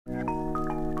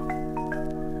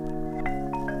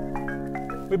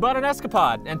We bought an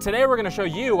Escapod, and today we're going to show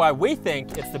you why we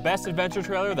think it's the best adventure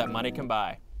trailer that money can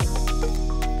buy.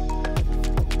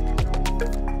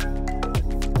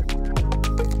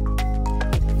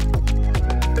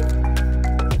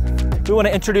 We want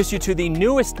to introduce you to the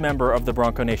newest member of the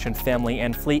Bronco Nation family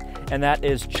and fleet, and that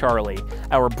is Charlie,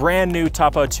 our brand new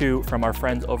Topo 2 from our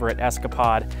friends over at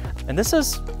Escapod. And this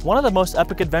is one of the most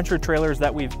epic adventure trailers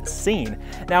that we've seen.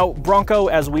 Now, Bronco,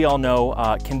 as we all know,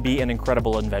 can be an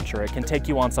incredible adventure. It can take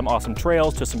you on some awesome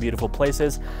trails to some beautiful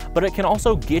places, but it can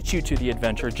also get you to the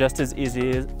adventure just as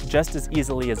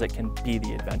easily as it can be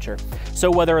the adventure. So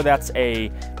whether that's a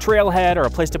trailhead or a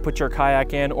place to put your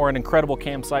kayak in, or an incredible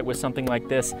campsite with something like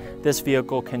this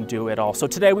vehicle can do it all. So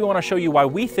today we want to show you why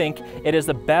we think it is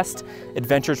the best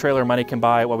adventure trailer money can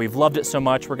buy, why we've loved it so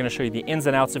much. We're going to show you the ins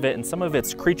and outs of it and some of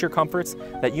its creature comforts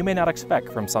that you may not expect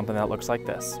from something that looks like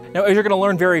this. Now, as you're going to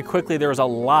learn very quickly, there's a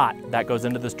lot that goes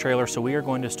into this trailer, so we are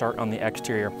going to start on the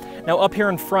exterior. Now, up here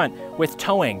in front with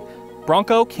towing,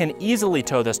 Bronco can easily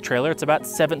tow this trailer. It's about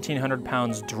 1,700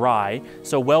 pounds dry,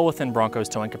 so well within Bronco's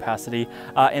towing capacity.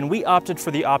 And we opted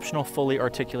for the optional fully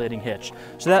articulating hitch.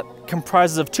 So that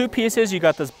comprises of two pieces. You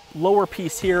got this lower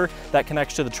piece here that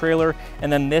connects to the trailer, and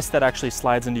then this that actually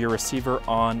slides into your receiver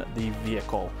on the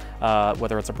vehicle,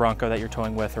 whether it's a Bronco that you're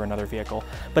towing with or another vehicle.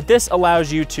 But this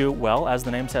allows you to, well, as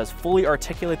the name says, fully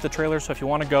articulate the trailer. So if you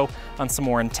want to go on some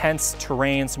more intense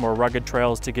terrain, some more rugged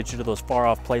trails to get you to those far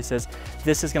off places,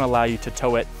 this is going to allow you to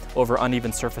tow it over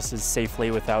uneven surfaces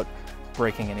safely without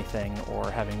breaking anything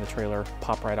or having the trailer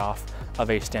pop right off of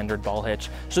a standard ball hitch.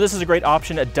 So this is a great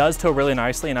option. It does tow really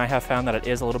nicely, and I have found that it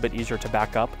is a little bit easier to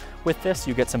back up with this.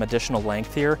 You get some additional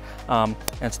length here. And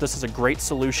so this is a great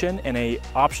solution and an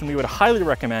option we would highly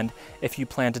recommend if you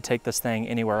plan to take this thing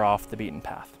anywhere off the beaten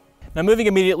path. Now, moving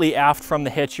immediately aft from the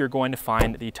hitch, you're going to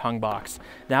find the tongue box.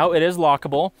 Now, it is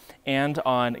lockable and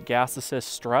on gas assist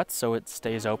struts, so it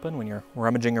stays open when you're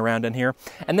rummaging around in here.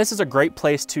 And this is a great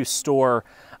place to store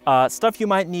stuff you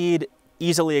might need,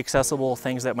 easily accessible,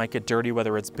 things that might get dirty,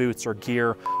 whether it's boots or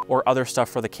gear or other stuff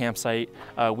for the campsite.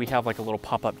 We have like a little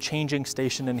pop-up changing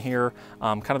station in here,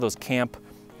 kind of those camp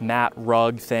mat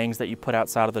rug things that you put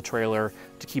outside of the trailer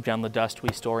to keep down the dust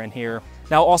we store in here.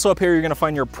 Now, also up here, you're gonna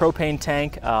find your propane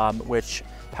tank, which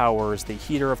powers the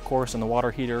heater, of course, and the water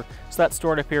heater. So that's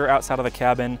stored up here outside of the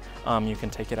cabin. You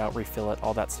can take it out, refill it,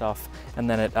 all that stuff. And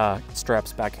then it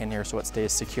straps back in here so it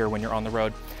stays secure when you're on the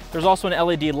road. There's also an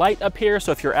LED light up here,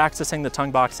 so if you're accessing the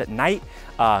tongue box at night,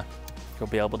 you'll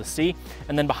be able to see.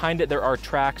 And then behind it, there are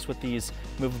tracks with these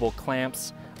movable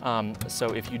clamps.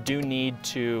 So if you do need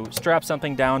to strap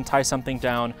something down, tie something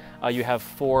down, you have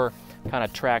four kind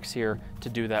of tracks here to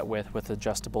do that with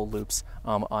adjustable loops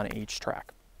on each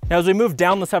track. Now, as we move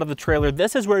down the side of the trailer,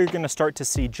 this is where you're going to start to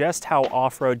see just how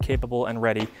off-road capable and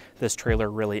ready this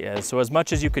trailer really is. So as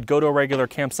much as you could go to a regular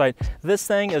campsite, this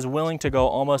thing is willing to go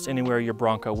almost anywhere your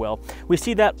Bronco will. We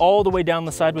see that all the way down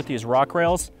the side with these rock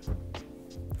rails.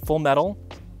 Full metal,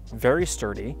 very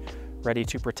sturdy, ready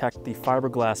to protect the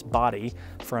fiberglass body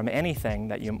from anything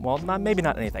that you, well, maybe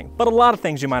not anything, but a lot of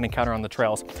things you might encounter on the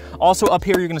trails. Also up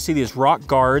here, you're gonna see these rock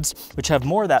guards, which have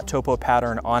more of that topo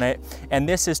pattern on it. And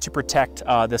this is to protect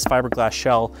this fiberglass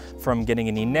shell from getting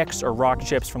any nicks or rock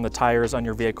chips from the tires on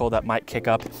your vehicle that might kick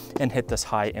up and hit this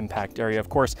high impact area. Of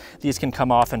course, these can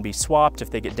come off and be swapped if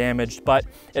they get damaged, but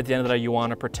at the end of the day, you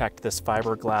wanna protect this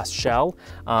fiberglass shell.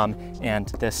 And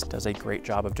this does a great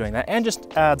job of doing that and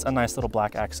just adds a nice little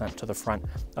black accent to the front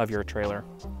of your trailer.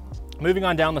 Moving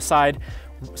on down the side,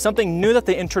 something new that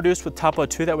they introduced with Topo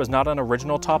 2 that was not an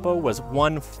original Topo was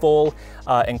one full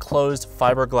enclosed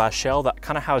fiberglass shell that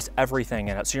kind of housed everything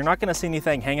in it. So you're not gonna see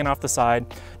anything hanging off the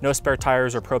side, no spare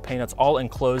tires or propane. It's all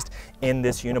enclosed in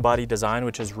this unibody design,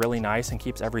 which is really nice and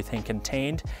keeps everything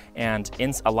contained, and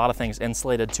a lot of things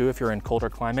insulated too if you're in colder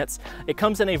climates. It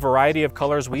comes in a variety of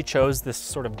colors. We chose this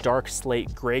sort of dark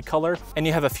slate gray color, and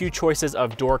you have a few choices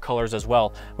of door colors as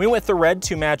well. We went with the red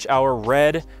to match our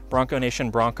red Bronco Nation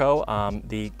Bronco.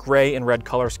 The gray and red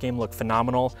color scheme look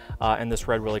phenomenal, and this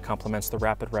red really complements the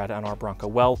rapid red on our Bronco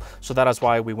well, so that is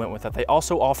why we went with it. They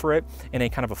also offer it in a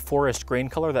kind of a forest green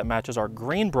color that matches our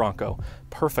green Bronco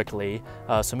perfectly,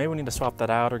 so maybe we need to swap that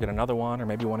out or get another one, or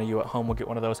maybe one of you at home will get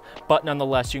one of those. But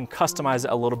nonetheless, you can customize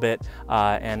it a little bit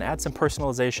and add some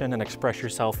personalization and express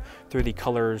yourself through the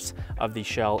colors of the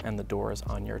shell and the doors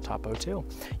on your Topo 2.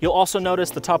 You'll also notice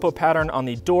the Topo pattern on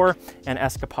the door and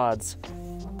Escapod's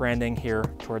branding here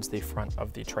towards the front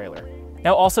of the trailer.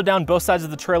 Now also down both sides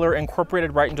of the trailer,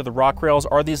 incorporated right into the rock rails,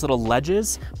 are these little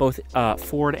ledges, both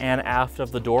forward and aft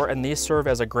of the door, and these serve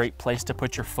as a great place to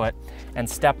put your foot and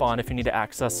step on if you need to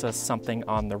access something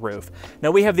on the roof.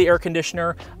 Now we have the air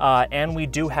conditioner, and we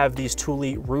do have these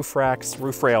Thule roof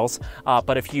rails,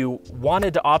 but if you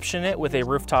wanted to option it with a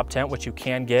rooftop tent, which you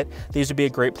can get, these would be a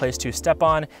great place to step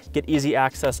on, get easy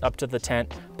access up to the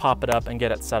tent, pop it up and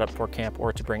get it set up for camp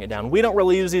or to bring it down. We don't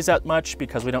really use these that much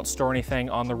because we don't store anything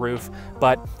on the roof,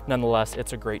 but nonetheless,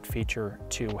 it's a great feature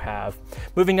to have.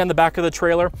 Moving down the back of the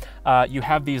trailer, you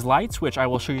have these lights, which I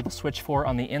will show you the switch for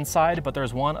on the inside, but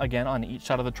there's one again on each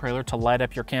side of the trailer to light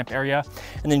up your camp area.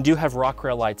 And then you do have rock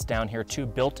rail lights down here too,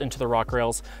 built into the rock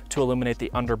rails to illuminate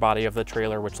the underbody of the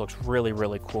trailer, which looks really,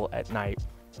 really cool at night.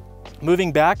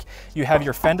 Moving back, you have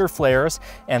your fender flares,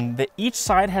 and each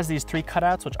side has these 3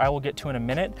 cutouts, which I will get to in a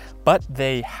minute, but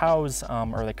they house,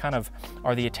 or they kind of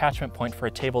are the attachment point for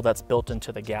a table that's built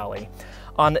into the galley.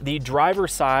 On the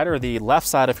driver's side, or the left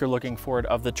side if you're looking forward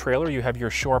of the trailer, you have your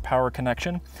shore power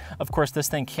connection. Of course, this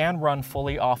thing can run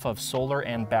fully off of solar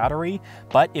and battery,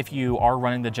 but if you are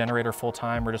running the generator full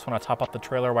time or just want to top up the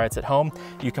trailer while it's at home,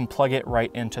 you can plug it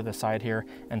right into the side here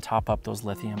and top up those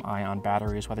lithium ion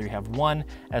batteries, whether you have one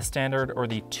as standard or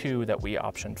the 2 that we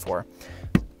optioned for.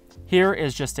 Here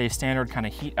is just a standard kind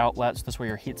of heat outlet. So this is where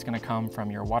your heat's gonna come from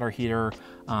your water heater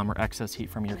or excess heat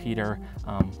from your heater.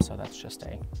 So that's just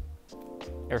a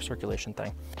air circulation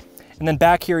thing. And then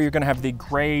back here, you're gonna have the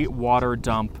gray water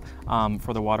dump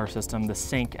for the water system, the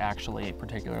sink actually,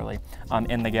 particularly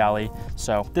in the galley.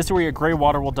 So this is where your gray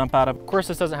water will dump out of. Of course,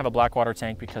 this doesn't have a black water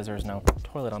tank because there's no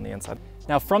toilet on the inside.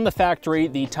 Now from the factory,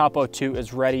 the Topo 2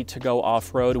 is ready to go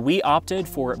off-road. We opted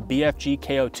for BFG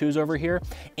KO2s over here,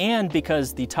 and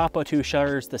because the Topo 2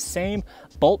 shares the same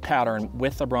bolt pattern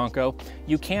with the Bronco,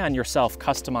 you can yourself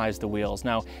customize the wheels.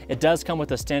 Now, it does come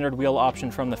with a standard wheel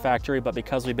option from the factory, but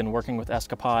because we've been working with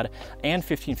Escapod and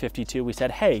 1552, we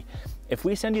said, hey, if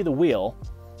we send you the wheel,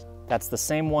 that's the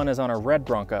same one as on our red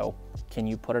Bronco, can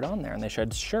you put it on there? And they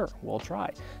said, sure, we'll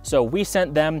try. So we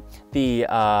sent them the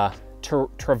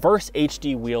Traverse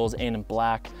HD wheels in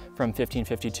black from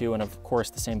 1552, and of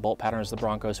course the same bolt pattern as the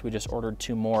Broncos. We just ordered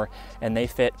 2 more and they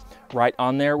fit right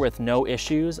on there with no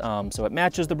issues. So it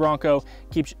matches the Bronco,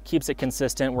 keeps it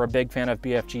consistent. We're a big fan of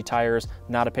BFG tires,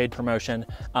 not a paid promotion.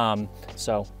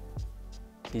 So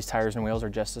these tires and wheels are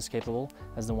just as capable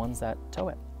as the ones that tow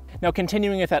it. Now,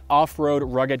 continuing with that off-road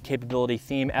rugged capability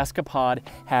theme, Escapod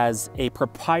has a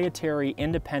proprietary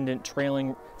independent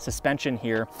trailing suspension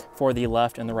here for the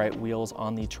left and the right wheels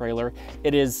on the trailer.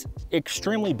 It is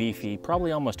extremely beefy,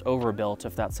 probably almost overbuilt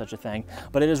if that's such a thing,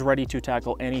 but it is ready to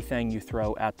tackle anything you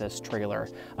throw at this trailer.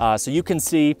 So you can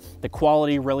see the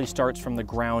quality really starts from the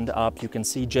ground up. You can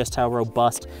see just how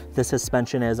robust the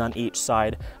suspension is on each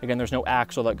side. Again, there's no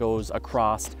axle that goes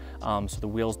across, so the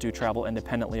wheels do travel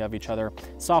independently of each other.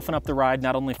 Soften up the ride,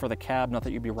 not only for the cab, not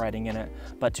that you'd be riding in it,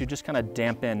 but to just kind of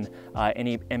dampen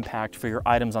any impact for your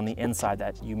items on the inside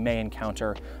that you may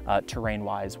encounter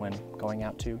terrain-wise when going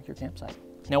out to your campsite.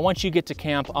 Now, once you get to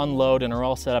camp, unload, and are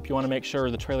all set up, you want to make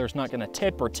sure the trailer is not going to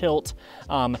tip or tilt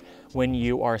when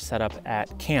you are set up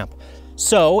at camp.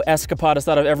 So Escapod has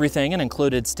thought of everything and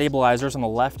included stabilizers on the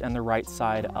left and the right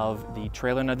side of the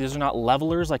trailer. Now, these are not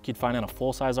levelers like you'd find in a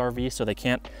full-size RV, so they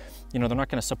can't, you know, they're not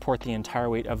going to support the entire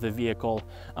weight of the vehicle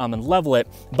and level it,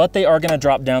 but they are going to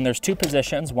drop down. There's 2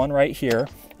 positions, one right here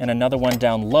and another one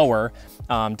down lower,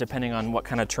 depending on what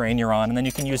kind of terrain you're on. And then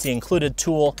you can use the included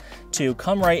tool to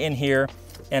come right in here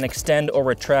and extend or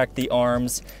retract the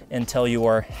arms until you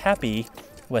are happy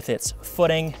with its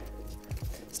footing.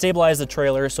 Stabilize the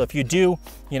trailer, so if you do,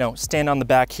 you know, stand on the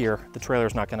back here, the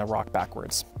trailer's not going to rock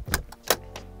backwards.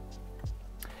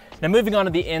 Now, moving on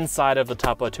to the inside of the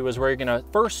Topo 2 is where you're gonna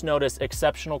first notice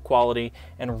exceptional quality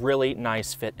and really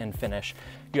nice fit and finish.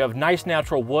 You have nice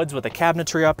natural woods with a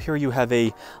cabinetry up here. You have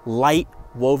a light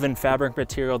woven fabric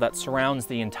material that surrounds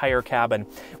the entire cabin,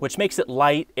 which makes it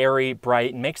light, airy,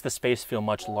 bright, and makes the space feel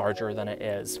much larger than it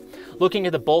is. Looking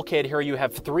at the bulkhead here, you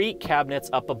have 3 cabinets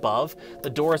up above. The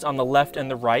doors on the left and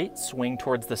the right swing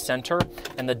towards the center,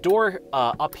 and the door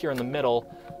up here in the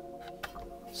middle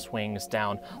swings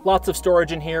down. Lots of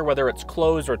storage in here, whether it's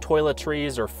clothes or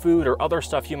toiletries or food or other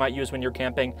stuff you might use when you're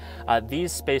camping.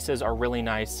 These spaces are really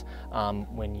nice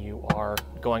when you are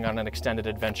going on an extended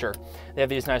adventure. They have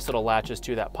these nice little latches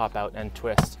too that pop out and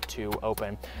twist to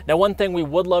open. Now, one thing we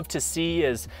would love to see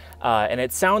is, and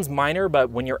it sounds minor, but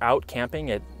when you're out camping,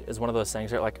 it is one of those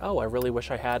things where you're like, oh, I really wish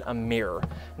I had a mirror.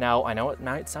 Now, I know it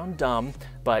might sound dumb,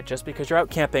 but just because you're out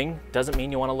camping doesn't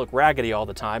mean you want to look raggedy all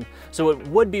the time. So it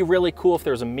would be really cool if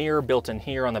there's a mirror built in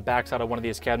here on the backside of one of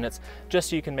these cabinets, just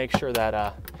so you can make sure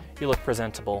that you look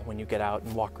presentable when you get out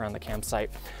and walk around the campsite.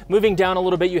 Moving down a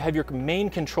little bit, you have your main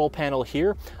control panel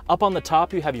here. Up on the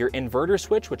top, you have your inverter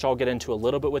switch, which I'll get into a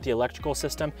little bit with the electrical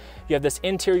system. You have this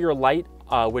interior light,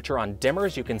 which are on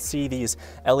dimmers. You can see these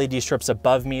LED strips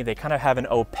above me. They kind of have an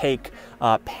opaque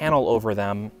panel over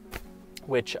them,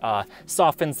 which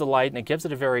softens the light and it gives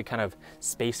it a very kind of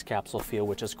space capsule feel,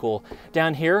 which is cool.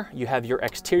 Down here, you have your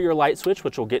exterior light switch,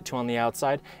 which we'll get to on the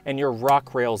outside, and your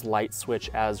rock rails light switch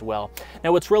as well.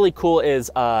 Now, what's really cool is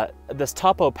this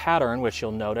topo pattern, which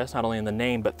you'll notice not only in the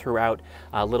name, but throughout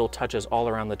little touches all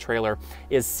around the trailer,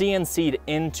 is CNC'd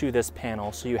into this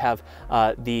panel. So you have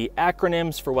the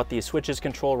acronyms for what these switches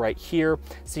control right here,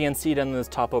 CNC'd in this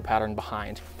topo pattern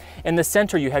behind. In the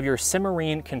center, you have your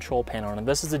Cimarine control panel, and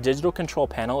this is a digital control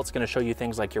panel. It's going to show you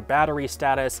things like your battery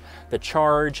status, the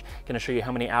charge, going to show you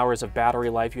how many hours of battery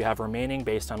life you have remaining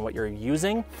based on what you're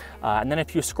using. And then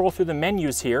if you scroll through the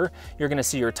menus here, you're going to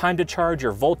see your time to charge,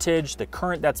 your voltage, the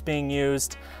current that's being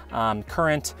used,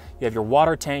 current. You have your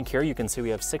water tank here. You can see we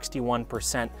have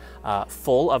 61%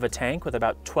 full of a tank with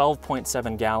about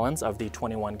 12.7 gallons of the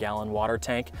 21-gallon water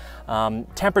tank.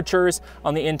 Temperatures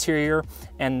on the interior,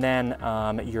 and then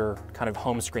your kind of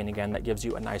home screen again that gives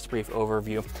you a nice brief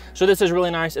overview. So this is really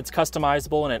nice. It's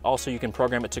customizable, and it also, you can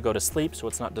program it to go to sleep, so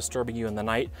it's not disturbing you in the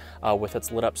night with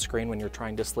its lit up screen when you're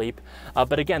trying to sleep.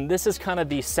 But again, this is kind of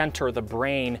the center, the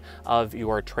brain of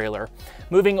your trailer.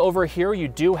 Moving over here, you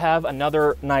do have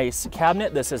another nice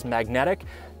cabinet. This is magnetic.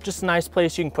 Just a nice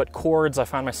place you can put cords. I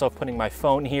find myself putting my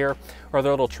phone here, or other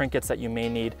little trinkets that you may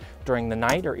need during the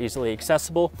night are easily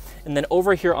accessible. And then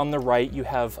over here on the right, you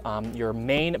have your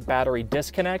main battery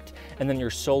disconnect, and then your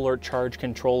solar charge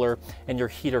controller and your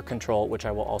heater control, which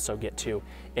I will also get to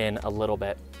in a little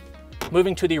bit.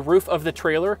 Moving to the roof of the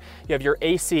trailer, you have your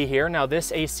AC here. Now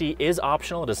this AC is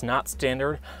optional. It is not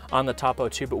standard on the Topo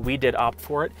 2, but we did opt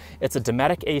for it. It's a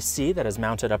Dometic AC that is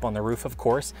mounted up on the roof, of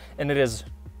course, and it is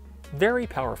very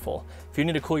powerful. If you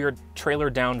need to cool your trailer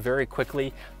down very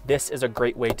quickly, this is a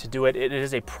great way to do it. It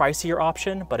is a pricier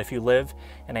option, but if you live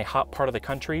in a hot part of the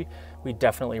country, we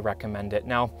definitely recommend it.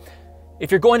 Now, if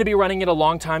you're going to be running it a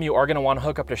long time, you are going to want to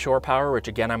hook up to shore power, which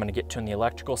again, I'm going to get to in the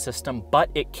electrical system,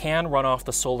 but it can run off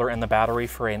the solar and the battery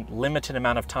for a limited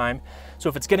amount of time. So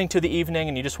if it's getting to the evening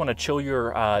and you just want to chill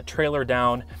your trailer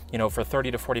down, you know, for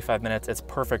 30 to 45 minutes, it's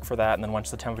perfect for that. And then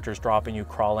once the temperatures drop and you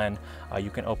crawl in,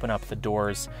 you can open up the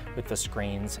doors with the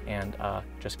screens and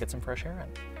just get some fresh air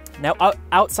in. Now,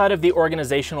 outside of the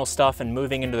organizational stuff and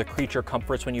moving into the creature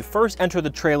comforts, when you first enter the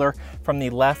trailer from the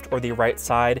left or the right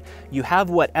side, you have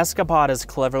what Escapod has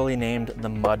cleverly named the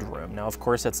mudroom. Now, of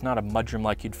course, it's not a mudroom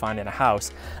like you'd find in a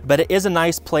house, but it is a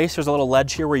nice place. There's a little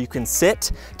ledge here where you can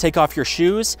sit, take off your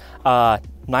shoes,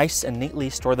 nice and neatly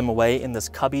store them away in this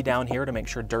cubby down here to make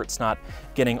sure dirt's not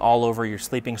getting all over your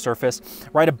sleeping surface.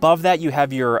 Right above that, you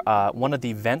have your one of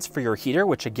the vents for your heater,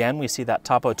 which again, we see that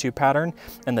Topo 2 pattern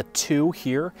and the 2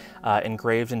 here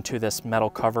engraved into this metal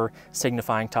cover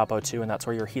signifying Topo 2, and that's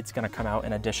where your heat's gonna come out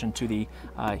in addition to the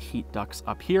heat ducts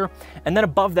up here. And then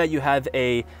above that, you have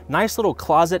a nice little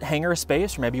closet hanger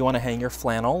space, or maybe you wanna hang your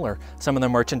flannel or some of the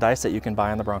merchandise that you can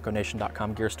buy on the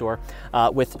bronconation.com gear store.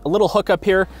 With a little hook up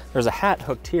here, there's a hat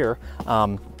hooked here,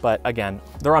 but again,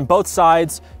 they're on both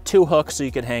sides, 2 hooks, so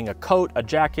you can hang a coat, a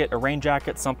jacket, a rain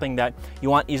jacket, something that you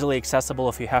want easily accessible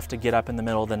if you have to get up in the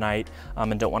middle of the night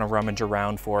and don't want to rummage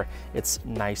around for. It's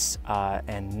nice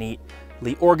and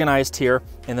neatly organized here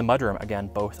in the mudroom, again,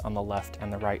 both on the left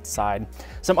and the right side.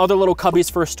 Some other little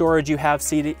cubbies for storage you have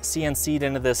CNC'd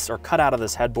into this, or cut out of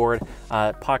this headboard,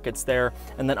 pockets there.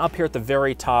 And then up here at the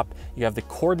very top, you have the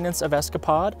coordinates of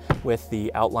Escapod with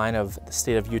the outline of the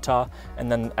state of Utah,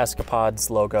 and then Escapod's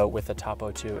logo with the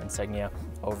Topo 2 insignia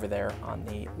over there on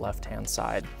the left-hand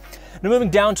side. Now moving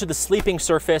down to the sleeping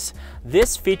surface,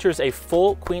 this features a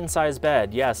full queen-size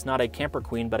bed. Yes, not a camper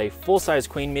queen, but a full-size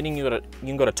queen, meaning you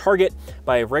can go to Target,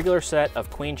 buy a regular set of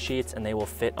queen sheets, and they will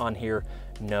fit on here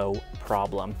no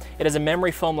problem. It is a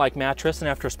memory foam-like mattress, and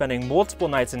after spending multiple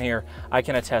nights in here, I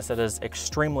can attest that it is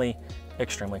extremely,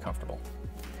 extremely comfortable.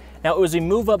 Now, as we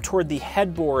move up toward the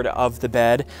headboard of the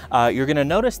bed, you're gonna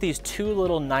notice these 2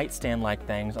 little nightstand-like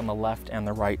things on the left and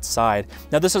the right side.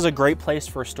 Now, this is a great place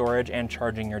for storage and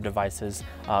charging your devices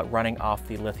running off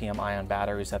the lithium-ion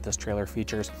batteries that this trailer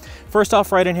features. First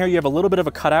off, right in here, you have a little bit of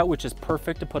a cutout, which is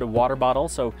perfect to put a water bottle.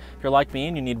 So if you're like me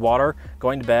and you need water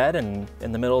going to bed and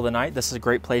in the middle of the night, this is a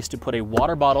great place to put a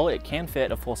water bottle. It can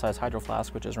fit a full-size hydro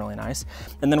flask, which is really nice.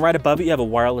 And then right above it, you have a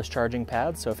wireless charging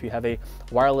pad. So if you have a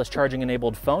wireless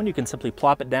charging-enabled phone, you you can simply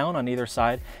plop it down on either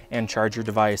side and charge your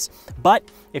device. But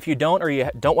if you don't, or you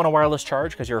don't want a wireless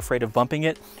charge because you're afraid of bumping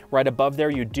it, right above there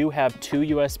you do have 2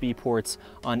 USB ports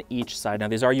on each side. Now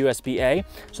these are USB-A,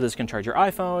 so this can charge your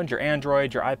iPhones, your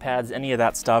Android, your iPads, any of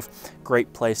that stuff.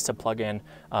 Great place to plug in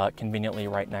conveniently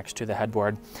right next to the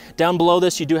headboard. Down below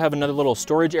this, you do have another little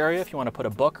storage area if you want to put a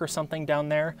book or something down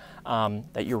there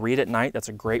that you read at night. That's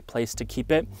a great place to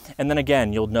keep it. And then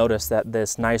again, you'll notice that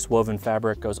this nice woven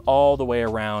fabric goes all the way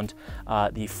around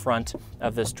the front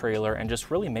of this trailer and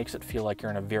just really makes it feel like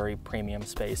you're in a very premium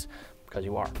space, because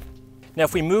you are. Now,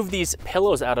 if we move these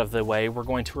pillows out of the way, we're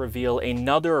going to reveal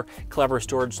another clever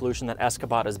storage solution that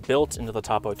Escapod has built into the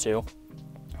Topo 2.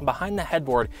 Behind the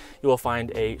headboard, you will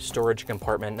find a storage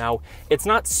compartment. Now, it's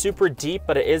not super deep,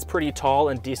 but it is pretty tall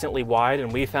and decently wide,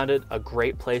 and we found it a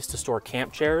great place to store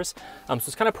camp chairs. So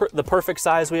it's kind of the perfect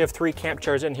size. We have 3 camp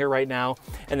chairs in here right now,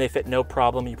 and they fit no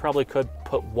problem. You probably could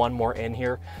put 1 more in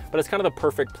here, but it's kind of the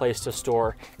perfect place to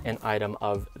store an item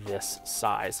of this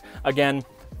size. Again,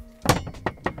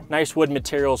 nice wood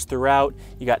materials throughout.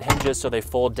 You got hinges so they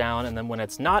fold down, and then when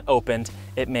it's not opened,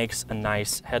 it makes a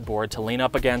nice headboard to lean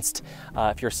up against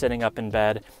if you're sitting up in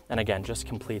bed. And again, just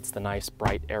completes the nice,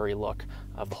 bright, airy look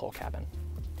of the whole cabin.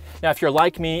 Now, if you're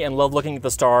like me and love looking at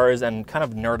the stars and kind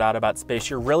of nerd out about space,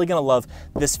 you're really gonna love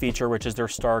this feature, which is their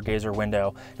stargazer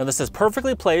window. Now, this is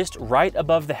perfectly placed right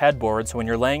above the headboard, so when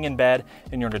you're laying in bed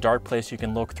and you're in a dark place, you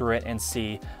can look through it and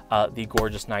see the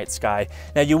gorgeous night sky.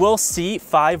 Now, you will see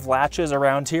 5 latches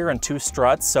around here and 2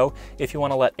 struts, so if you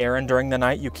wanna let air in during the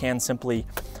night, you can simply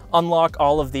unlock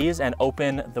all of these and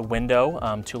open the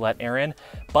window to let air in.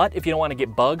 But if you don't want to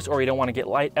get bugs or you don't want to get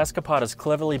light, Escapod has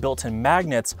cleverly built in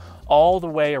magnets all the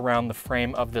way around the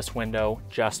frame of this window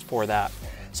just for that.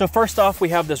 So first off, we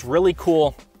have this really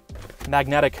cool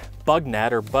magnetic bug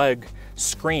net or bug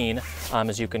screen,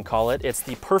 as you can call it. It's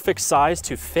the perfect size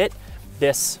to fit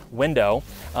this window,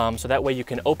 so that way you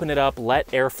can open it up, let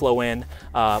airflow in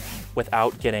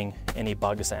without getting any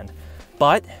bugs in.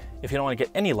 But if you don't want to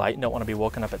get any light and don't want to be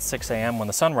woken up at 6 a.m. when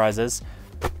the sun rises,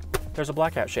 there's a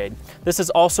blackout shade. This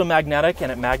is also magnetic,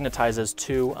 and it magnetizes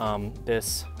to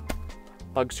this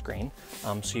bug screen,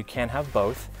 so you can have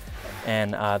both.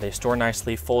 And they store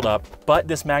nicely, fold up, but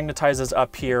this magnetizes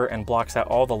up here and blocks out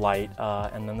all the light,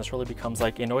 and then this really becomes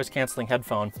like a noise-canceling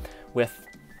headphone with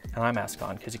an eye mask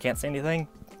on, because you can't see anything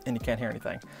and you can't hear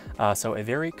anything. So a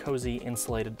very cozy,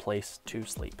 insulated place to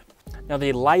sleep. Now,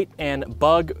 the light and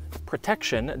bug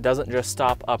protection doesn't just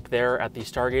stop up there at the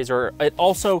stargazer. It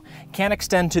also can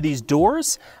extend to these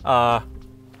doors.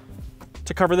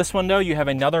 To cover this window, you have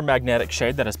another magnetic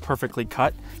shade that is perfectly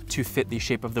cut to fit the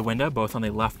shape of the window, both on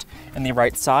the left and the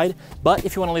right side. But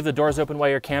if you want to leave the doors open while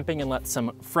you're camping and let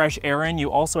some fresh air in,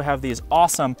 you also have these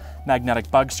awesome magnetic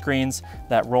bug screens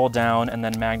that roll down and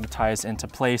then magnetize into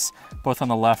place, both on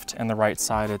the left and the right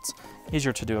side. It's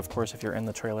easier to do, of course, if you're in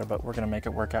the trailer, but we're going to make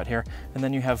it work out here. And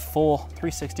then you have full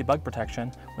 360 bug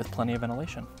protection with plenty of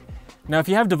ventilation. Now, if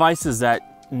you have devices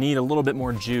that need a little bit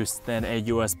more juice than a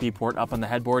USB port up on the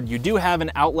headboard, you do have an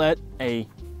outlet, a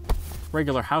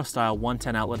regular house style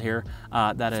 110 outlet here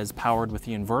that is powered with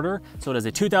the inverter. So it is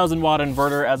a 2000 watt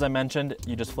inverter. As I mentioned,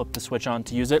 you just flip the switch on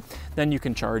to use it. Then you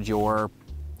can charge your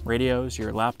radios,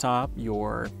 your laptop,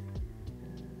 your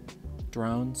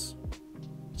drones,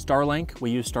 Starlink.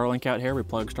 We use Starlink out here. We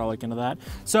plug Starlink into that.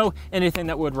 So anything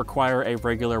that would require a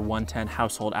regular 110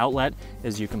 household outlet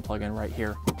is you can plug in right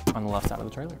here on the left side of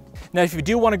the trailer. Now, if you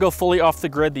do want to go fully off the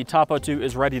grid, the Topo 2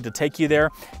 is ready to take you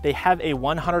there. They have a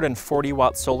 140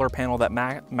 watt solar panel that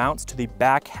mounts to the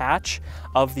back hatch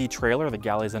of the trailer. The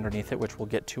galley's underneath it, which we'll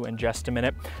get to in just a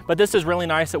minute. But this is really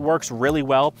nice. It works really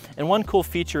well. And one cool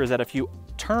feature is that if you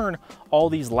turn all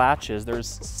these latches,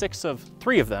 there's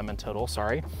 3 of them in total,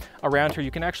 sorry, around here, you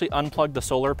can actually unplug the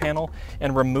solar panel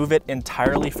and remove it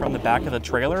entirely from the back of the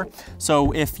trailer.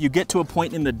 So if you get to a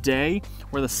point in the day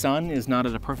where the sun is not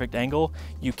at a perfect angle,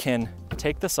 you can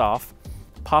take this off,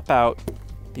 pop out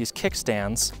these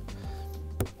kickstands,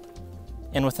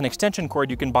 and with an extension cord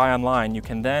you can buy online, you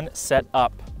can then set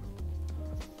up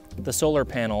the solar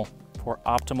panel for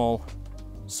optimal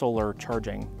solar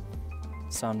charging,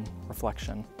 sun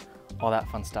reflection, all that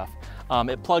fun stuff.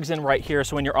 It plugs in right here,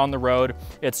 so when you're on the road,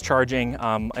 it's charging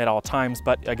at all times.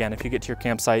 But again, if you get to your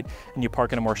campsite and you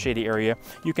park in a more shady area,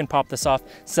 you can pop this off,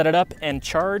 set it up, and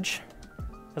charge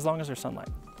as long as there's sunlight.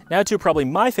 Now to probably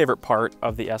my favorite part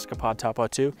of the Escapod Topo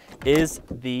 2 is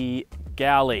the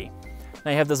galley.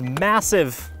 Now you have this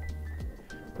massive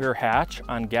rear hatch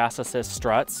on gas assist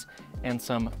struts and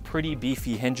some pretty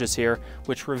beefy hinges here,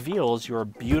 which reveals your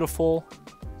beautiful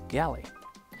galley.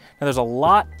 Now there's a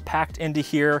lot packed into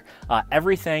here.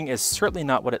 Everything is certainly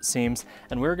not what it seems.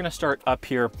 And we're gonna start up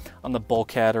here on the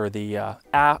bulkhead or the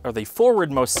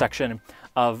forwardmost section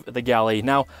of the galley.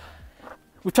 Now,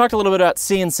 we've talked a little bit about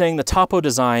CNCing the Topo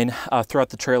design throughout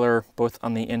the trailer, both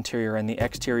on the interior and the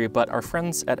exterior, but our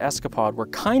friends at Escapod were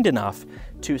kind enough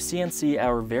to CNC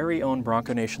our very own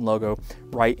Bronco Nation logo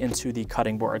right into the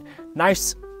cutting board.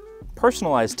 Nice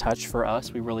personalized touch for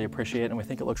us. We really appreciate it, and we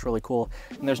think it looks really cool.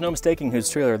 And there's no mistaking whose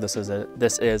trailer this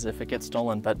is if it gets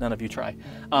stolen, but none of you try.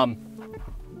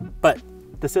 But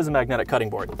this is a magnetic cutting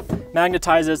board.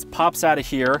 Magnetizes, pops out of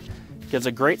here, gives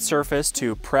a great surface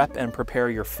to prep and prepare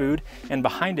your food, and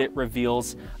behind it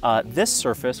reveals this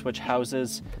surface, which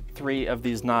houses 3 of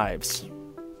these knives.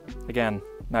 Again,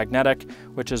 magnetic,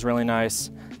 which is really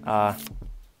nice, and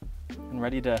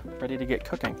ready to get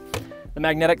cooking. The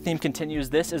magnetic theme continues.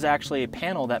 This is actually a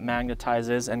panel that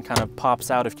magnetizes and kind of pops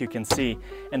out, if you can see.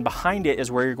 And behind it is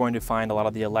where you're going to find a lot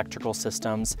of the electrical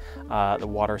systems, the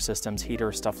water systems,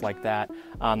 heaters, stuff like that,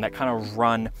 that kind of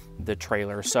run the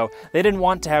trailer. So they didn't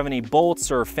want to have any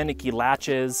bolts or finicky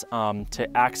latches to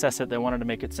access it. They wanted to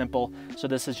make it simple. So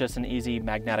this is just an easy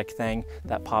magnetic thing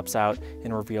that pops out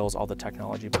and reveals all the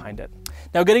technology behind it.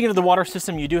 Now, getting into the water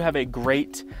system, you do have a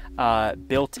great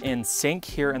built-in sink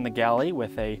here in the galley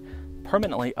with a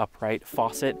permanently upright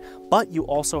faucet, but you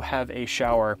also have a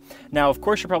shower. Now, of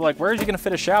course, you're probably like, where is you gonna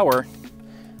fit a shower?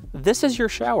 This is your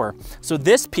shower. So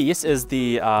this piece is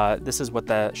this is what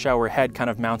the shower head kind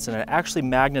of mounts in. It actually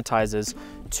magnetizes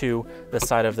to the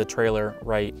side of the trailer,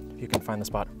 right? You can find the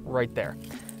spot right there.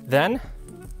 Then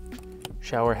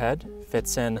shower head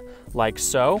fits in like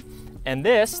so. And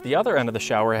this, the other end of the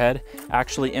shower head,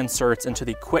 actually inserts into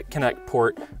the quick connect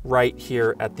port right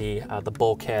here at the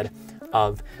bulkhead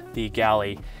of the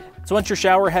galley. So once your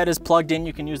shower head is plugged in,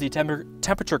 you can use the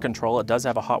temperature control. It does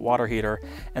have a hot water heater,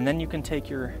 and then you can take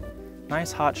your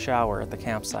nice hot shower at the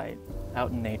campsite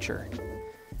out in nature.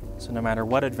 So no matter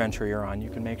what adventure you're on, you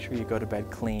can make sure you go to bed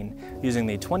clean using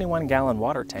the 21-gallon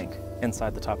water tank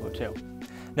inside the Topo 2.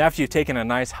 Now, after you've taken a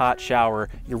nice hot shower,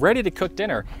 you're ready to cook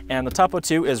dinner, and the Topo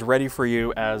 2 is ready for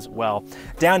you as well.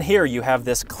 Down here, you have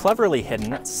this cleverly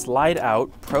hidden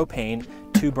slide-out propane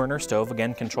 2-burner stove,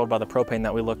 again controlled by the propane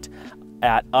that we looked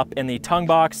at up in the tongue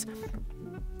box.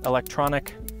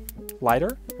 Electronic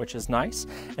lighter, which is nice.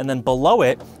 And then below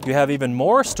it, you have even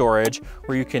more storage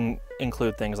where you can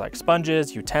include things like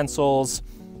sponges, utensils,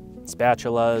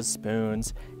 spatulas,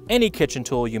 spoons, any kitchen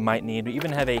tool you might need. We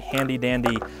even have a handy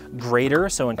dandy grater,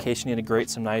 so in case you need to grate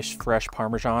some nice fresh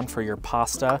Parmesan for your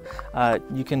pasta,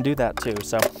 you can do that too.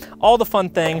 So all the fun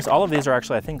things, all of these are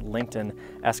actually, I think, linked in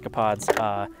Escapod's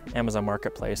Amazon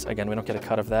Marketplace. Again, we don't get a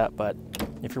cut of that, but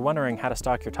if you're wondering how to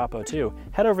stock your Topo 2,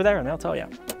 head over there and they'll tell you.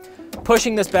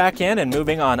 Pushing this back in and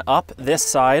moving on up this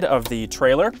side of the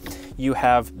trailer, you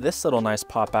have this little nice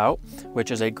pop out,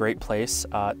 which is a great place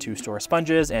to store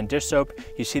sponges and dish soap.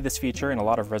 You see this feature in a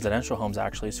lot of residential homes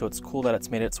actually, so it's cool that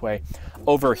it's made its way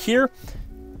over here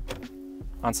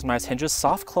on some nice hinges.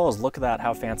 Soft close, look at that,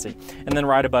 how fancy. And then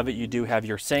right above it, you do have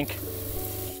your sink.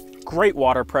 Great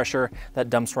water pressure that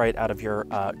dumps right out of your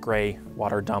gray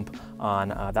water dump on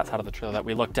that side of the trailer that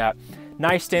we looked at.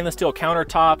 Nice stainless steel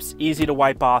countertops, easy to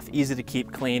wipe off, easy to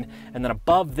keep clean. And then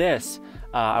above this,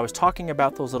 I was talking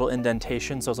about those little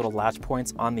indentations, those little latch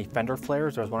points on the fender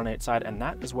flares. There's one on each side, and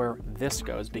that is where this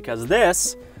goes, because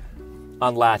this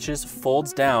unlatches,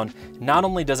 folds down. Not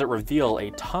only does it reveal a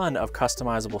ton of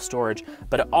customizable storage,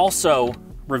 but it also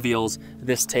reveals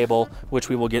this table, which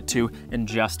we will get to in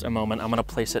just a moment. I'm gonna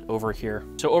place it over here.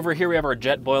 So over here we have our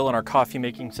jet boil and our coffee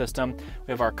making system.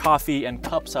 We have our coffee and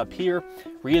cups up here,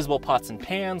 reusable pots and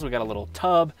pans. We got a little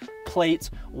tub,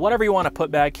 plates, whatever you wanna put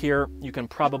back here, you can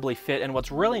probably fit. And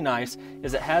what's really nice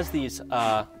is it has these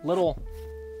little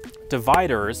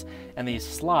dividers and these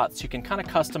slots. You can kind of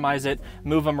customize it,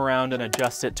 move them around and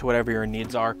adjust it to whatever your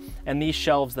needs are. And these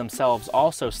shelves themselves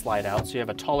also slide out. So you have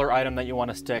a taller item that you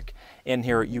want to stick in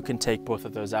here, you can take both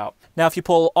of those out. Now, if you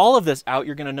pull all of this out,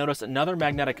 you're going to notice another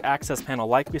magnetic access panel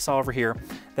like we saw over here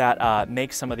that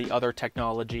makes some of the other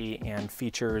technology and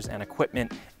features and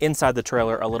equipment inside the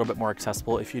trailer a little bit more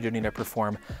accessible if you do need to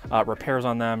perform repairs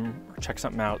on them, or check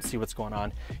something out, see what's going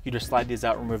on. You just slide these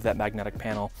out, remove that magnetic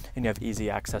panel, and you have easy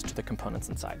access to the components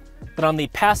inside. But on the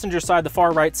passenger side, the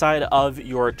far right side of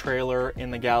your trailer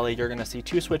in the galley, you're gonna see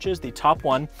two switches. The top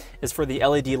one is for the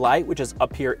LED light, which is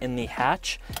up here in the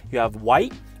hatch. You have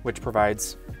white, which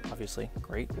provides obviously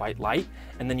great white light.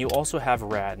 And then you also have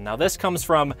red. Now this comes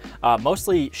from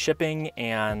mostly shipping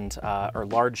and or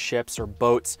large ships or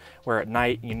boats where at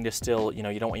night you need to still, you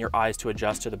don't want your eyes to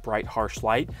adjust to the bright, harsh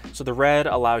light. So the red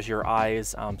allows your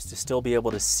eyes to still be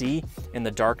able to see in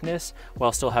the darkness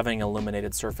while still having an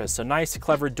illuminated surface. So nice,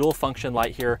 clever dual function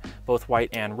light here, both white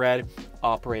and red,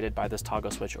 operated by this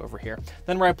toggle switch over here.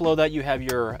 Then right below that you have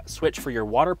your switch for your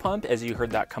water pump, as you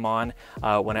heard that come on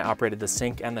when I operated the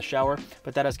sink and the shower,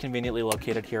 but that is conveniently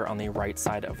located here on the right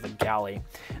side of the galley.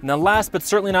 And then last but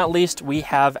certainly not least, we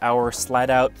have our slide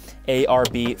out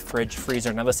ARB fridge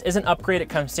freezer. Now this is an upgrade. It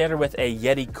comes standard with a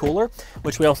Yeti cooler,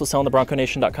 which we also sell in the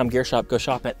bronconation.com gear shop. Go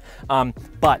shop it.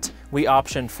 But we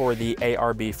option for the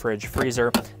ARB fridge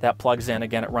freezer that plugs in.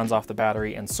 Again, it runs off the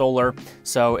battery and solar.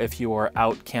 So if you are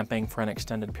out camping for an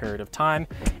extended period of time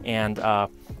and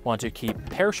want to keep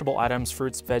perishable items,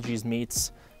 fruits, veggies,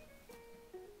 meats,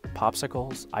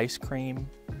 popsicles, ice cream,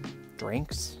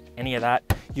 drinks, any of that,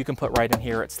 you can put right in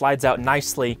here. It slides out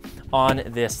nicely on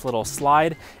this little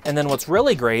slide. And then what's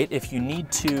really great, if you need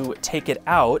to take it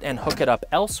out and hook it up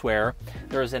elsewhere,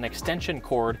 there is an extension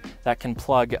cord that can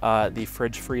plug the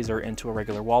fridge freezer into a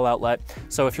regular wall outlet.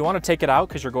 So if you want to take it out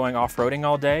because you're going off-roading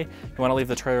all day, you want to leave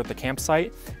the trailer at the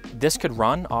campsite, this could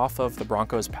run off of the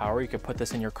Bronco's power. You could put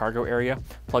this in your cargo area,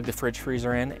 plug the fridge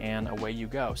freezer in, and away you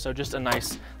go. So just a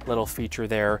nice little feature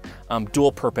there,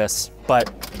 dual purpose, but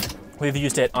we've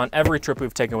used it on every trip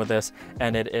we've taken with this,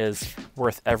 and it is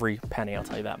worth every penny, I'll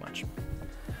tell you that much.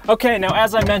 Okay, now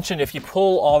as I mentioned, if you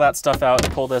pull all that stuff out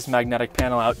and pull this magnetic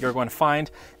panel out, you're going to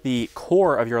find the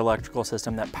core of your electrical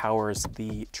system that powers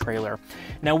the trailer.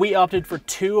 Now we opted for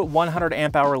two 100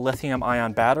 amp hour lithium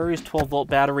ion batteries, 12 volt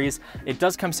batteries. It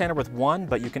does come standard with one,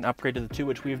 but you can upgrade to the two,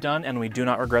 which we've done, and we do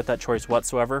not regret that choice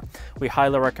whatsoever. We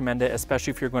highly recommend it, especially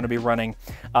if you're going to be running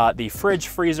the fridge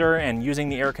freezer and using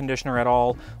the air conditioner at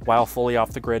all while fully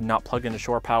off the grid, not plugged into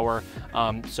shore power.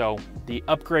 So the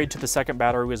upgrade to the second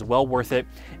battery was well worth it.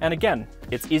 And again,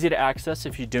 it's easy to access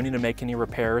if you do need to make any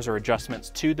repairs or adjustments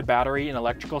to the battery and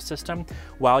electrical system.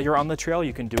 While you're on the trail,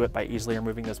 you can do it by easily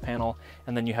removing this panel,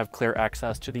 and then you have clear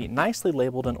access to the nicely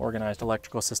labeled and organized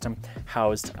electrical system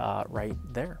housed right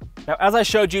there. Now, as I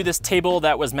showed you, this table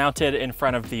that was mounted in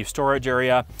front of the storage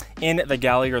area in the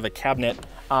galley or the cabinet,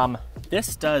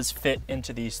 this does fit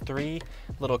into these three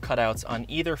little cutouts on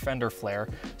either fender flare.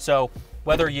 So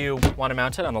whether you want to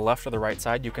mount it on the left or the right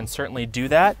side, you can certainly do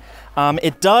that.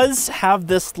 It does have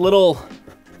this little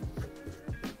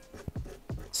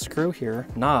screw here,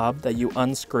 knob, that you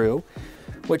unscrew,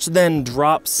 which then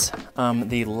drops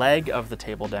the leg of the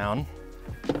table down,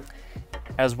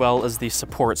 as well as the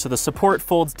support. So the support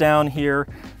folds down here.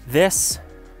 This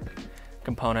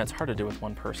component, it's hard to do with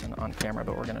one person on camera,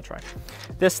 but we're gonna try.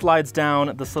 This slides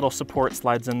down, this little support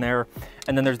slides in there,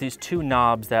 and then there's these two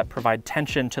knobs that provide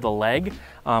tension to the leg,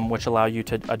 which allow you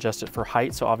to adjust it for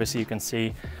height. So obviously you can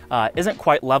see, isn't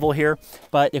quite level here,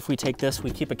 but if we take this,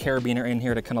 we keep a carabiner in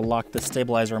here to kind of lock the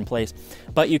stabilizer in place,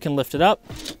 but you can lift it up,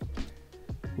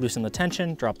 loosen the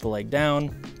tension, drop the leg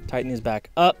down, tighten these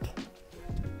back up,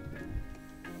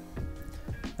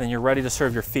 then you're ready to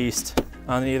serve your feast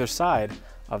on either side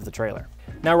of the trailer.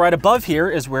 Now right above here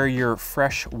is where your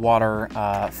fresh water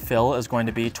fill is going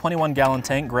to be. 21-gallon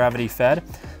tank, gravity fed.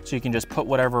 So you can just put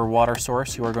whatever water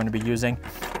source you are going to be using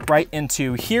right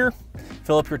into here,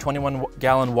 fill up your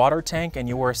 21-gallon water tank, and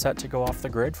you are set to go off the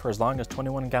grid for as long as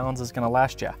 21 gallons is gonna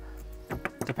last you.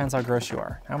 Depends how gross you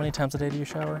are. How many times a day do you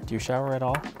shower? Do you shower at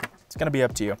all? It's gonna be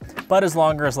up to you, but as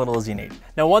long or as little as you need.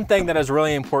 Now, one thing that is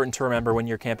really important to remember when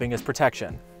you're camping is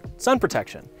protection, sun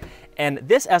protection. And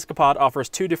this Escapod offers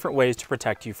two different ways to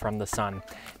protect you from the sun.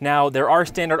 Now, there are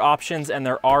standard options and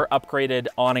there are upgraded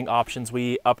awning options.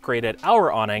 We upgraded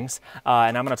our awnings,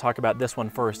 and I'm gonna talk about this one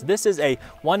first. This is a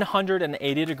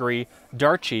 180-degree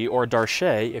Darche, or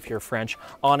Darche if you're French,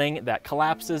 awning that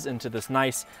collapses into this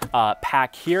nice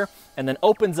pack here and then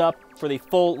opens up for the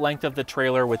full length of the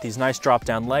trailer with these nice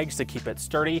drop-down legs to keep it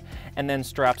sturdy, and then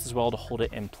straps as well to hold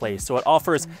it in place. So it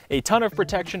offers a ton of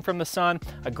protection from the sun,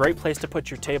 a great place to put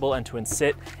your table and to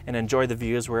sit and enjoy the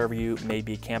views wherever you may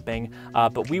be camping.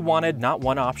 But we wanted not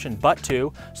one option, but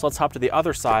two. So let's hop to the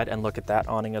other side and look at that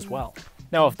awning as well.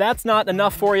 Now, if that's not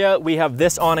enough for you, we have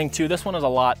this awning too. This one is a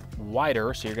lot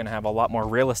wider, so you're gonna have a lot more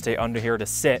real estate under here to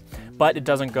sit, but it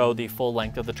doesn't go the full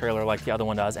length of the trailer like the other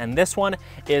one does. And this one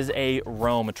is a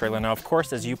Roam trailer. Now, of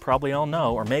course, as you probably all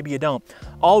know, or maybe you don't,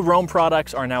 all Roam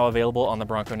products are now available on the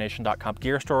bronconation.com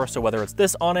gear store. So whether it's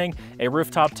this awning, a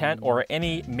rooftop tent, or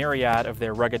any myriad of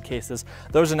their rugged cases,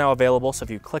 those are now available. So if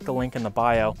you click the link in the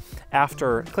bio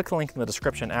click the link in the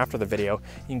description after the video,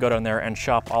 you can go down there and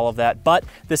shop all of that. But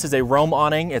this is a Roam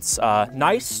awning. It's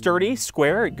nice, sturdy,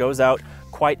 square. It goes out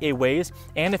quite a ways.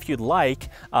 And if you'd like,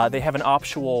 they have an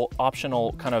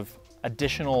optional kind of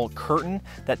additional curtain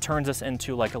that turns this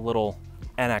into like a little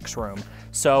annex room.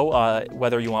 So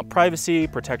whether you want privacy,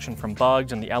 protection from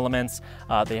bugs and the elements,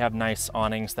 they have nice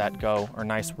awnings that go, or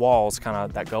nice walls kind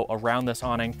of that go around this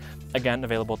awning. Again,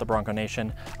 available at the Bronco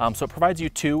Nation. So it provides you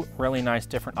two really nice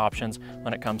different options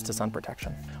when it comes to sun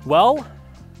protection. Well,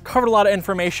 covered a lot of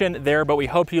information there, but we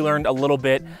hope you learned a little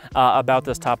bit about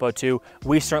this Topo 2.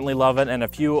 We certainly love it, and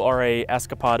if you are a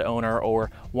Escapod owner or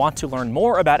want to learn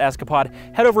more about Escapod,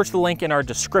 head over to the link in our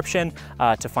description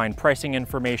to find pricing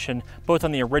information, both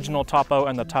on the original Topo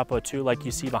and the Topo 2 like you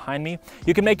see behind me.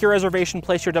 You can make your reservation,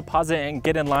 place your deposit, and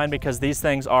get in line because these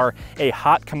things are a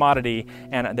hot commodity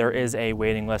and there is a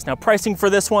waiting list. Now, pricing for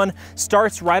this one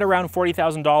starts right around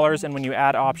 $40,000, and when you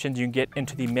add options, you can get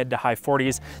into the mid to high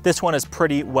 40s. This one is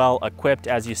pretty well equipped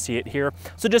as you see it here.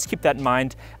 So just keep that in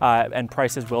mind, and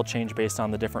prices will change based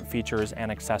on the different features and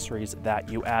accessories that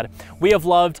you add. We have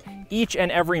loved each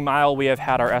and every mile we have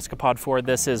had our Escapod for.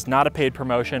 This is not a paid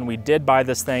promotion. We did buy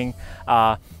this thing,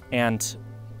 and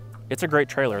it's a great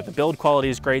trailer. The build quality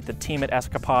is great. The team at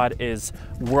Escapod is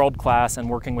world-class, and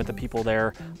working with the people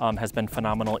there has been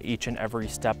phenomenal each and every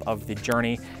step of the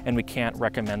journey, and we can't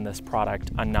recommend this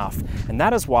product enough. And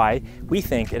that is why we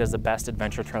think it is the best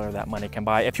adventure trailer that money can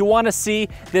buy. If you want to see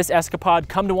this Escapod,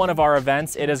 come to one of our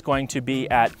events. It is going to be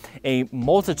at a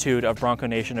multitude of Bronco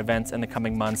Nation events in the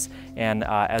coming months and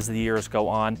as the years go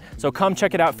on. So come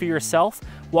check it out for yourself.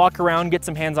 Walk around, get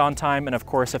some hands-on time, and of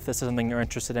course, if this is something you're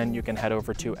interested in, you can head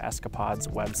over to Escapod's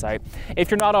website. If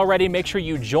you're not already, make sure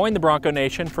you join the Bronco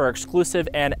Nation for our exclusive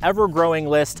and ever-growing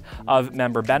list of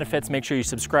member benefits. Make sure you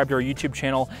subscribe to our YouTube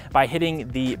channel by hitting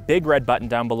the big red button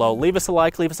down below. Leave us a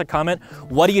like, leave us a comment.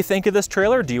 What do you think of this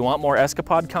trailer? Do you want more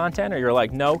Escapod content? Or you're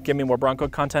like, no, give me more Bronco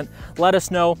content? Let us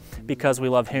know, because we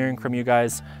love hearing from you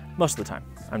guys most of the time.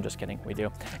 I'm just kidding, we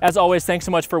do. As always, thanks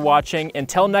so much for watching.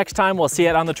 Until next time, we'll see you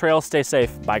out on the trail. Stay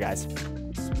safe. Bye, guys.